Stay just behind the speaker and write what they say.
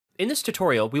In this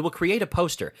tutorial, we will create a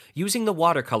poster using the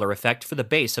watercolor effect for the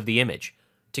base of the image.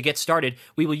 To get started,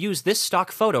 we will use this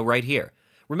stock photo right here.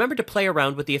 Remember to play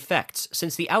around with the effects,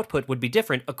 since the output would be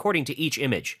different according to each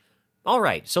image.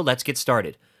 Alright, so let's get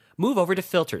started. Move over to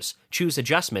Filters, choose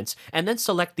Adjustments, and then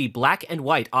select the Black and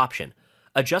White option.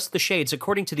 Adjust the shades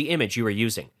according to the image you are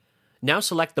using. Now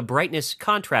select the Brightness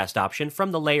Contrast option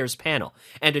from the Layers panel,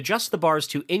 and adjust the bars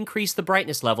to increase the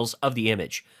brightness levels of the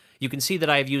image. You can see that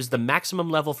I have used the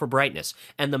maximum level for brightness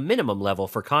and the minimum level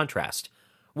for contrast.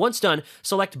 Once done,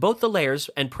 select both the layers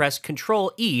and press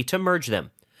Ctrl-E to merge them.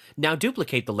 Now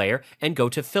duplicate the layer and go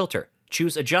to Filter,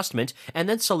 choose Adjustment, and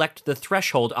then select the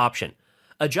Threshold option.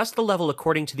 Adjust the level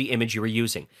according to the image you are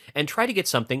using, and try to get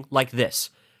something like this.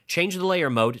 Change the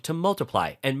layer mode to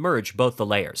Multiply and merge both the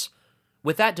layers.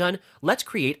 With that done, let's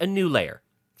create a new layer.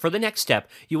 For the next step,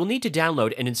 you will need to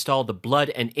download and install the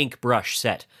Blood and Ink brush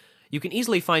set. You can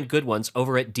easily find good ones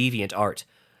over at DeviantArt.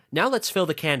 Now let's fill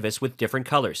the canvas with different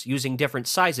colors, using different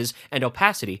sizes and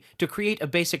opacity to create a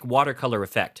basic watercolor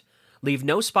effect. Leave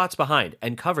no spots behind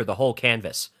and cover the whole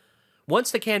canvas.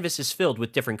 Once the canvas is filled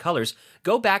with different colors,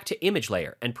 go back to Image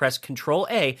Layer and press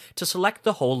Ctrl-A to select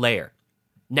the whole layer.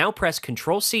 Now press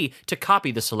Ctrl-C to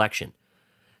copy the selection.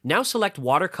 Now select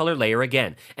Watercolor Layer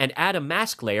again and add a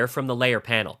mask layer from the Layer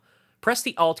panel. Press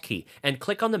the Alt key and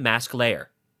click on the mask layer.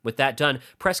 With that done,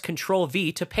 press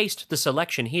Ctrl-V to paste the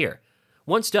selection here.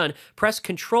 Once done, press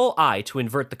Ctrl-I to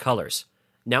invert the colors.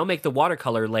 Now make the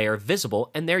watercolor layer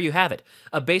visible, and there you have it,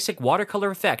 a basic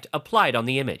watercolor effect applied on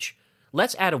the image.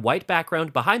 Let's add a white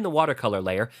background behind the watercolor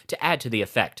layer to add to the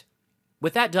effect.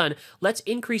 With that done, let's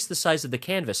increase the size of the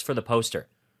canvas for the poster.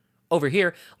 Over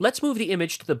here, let's move the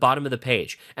image to the bottom of the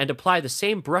page and apply the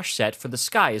same brush set for the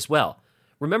sky as well.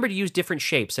 Remember to use different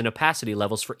shapes and opacity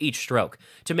levels for each stroke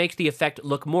to make the effect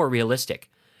look more realistic.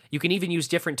 You can even use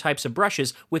different types of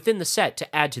brushes within the set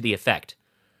to add to the effect.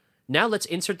 Now let's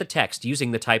insert the text using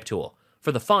the Type tool.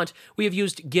 For the font, we have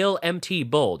used Gill MT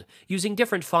Bold, using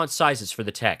different font sizes for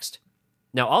the text.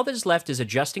 Now all that is left is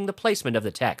adjusting the placement of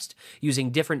the text,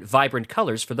 using different vibrant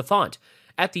colors for the font.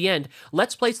 At the end,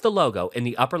 let's place the logo in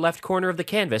the upper left corner of the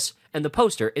canvas, and the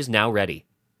poster is now ready.